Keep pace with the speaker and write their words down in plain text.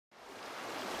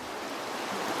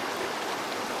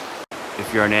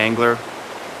if you're an angler,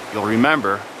 you'll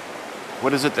remember,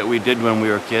 what is it that we did when we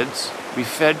were kids? We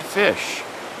fed fish.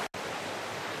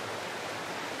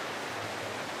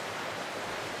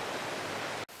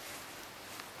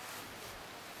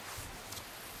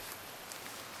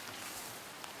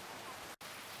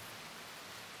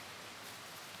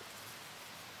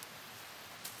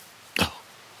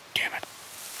 Damn it.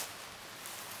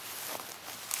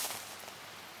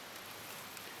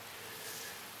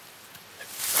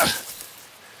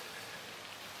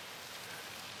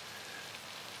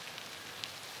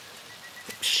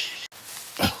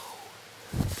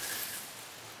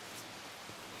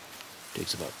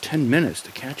 Takes about 10 minutes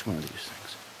to catch one of these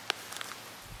things.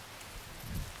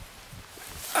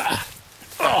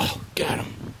 Oh, got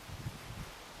him.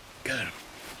 Got him.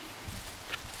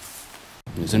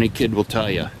 As any kid will tell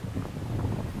you,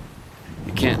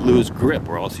 you can't lose grip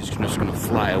or else he's just going to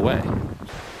fly away.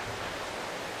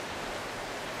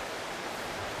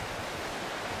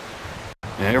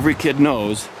 Now, every kid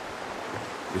knows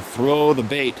you throw the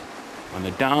bait on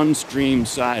the downstream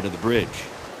side of the bridge.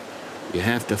 You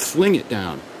have to fling it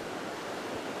down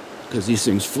because these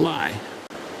things fly.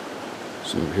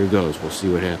 So here goes. We'll see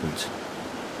what happens.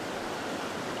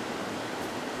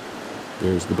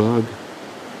 There's the bug.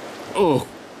 Oh!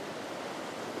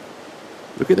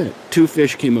 Look at that. 2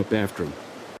 fish came up after him.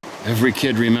 Every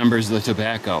kid remembers the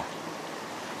tobacco.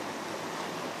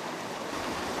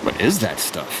 What is that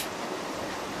stuff?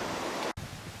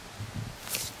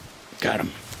 Got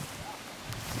him.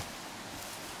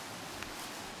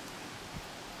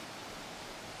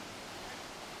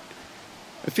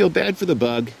 I feel bad for the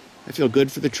bug. I feel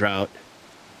good for the trout.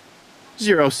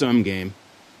 Zero-sum game.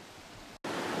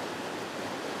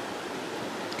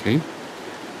 Okay.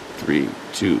 3,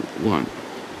 2, 1.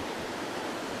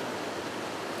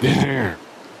 There.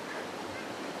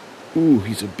 Ooh,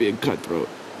 he's a big cutthroat.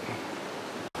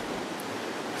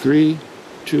 3,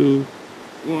 2,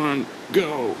 1,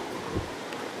 go.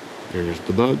 There's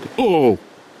the bug. Oh!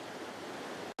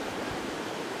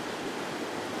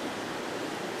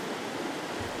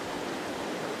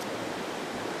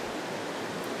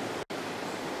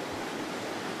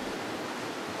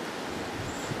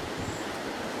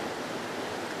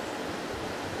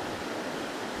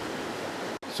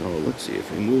 So let's see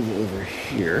if we move over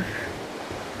here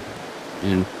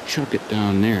and chuck it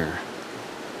down there.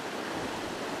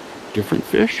 Different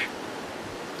fish.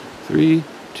 3,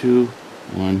 2,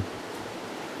 1.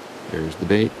 There's the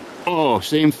bait. Oh,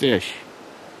 same fish.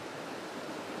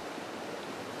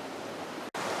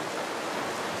 The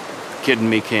kid and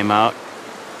me came out,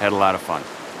 had a lot of fun.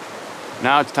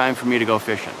 Now it's time for me to go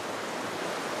fishing.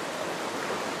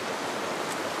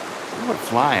 I wonder what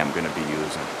fly I'm going to be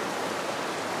using.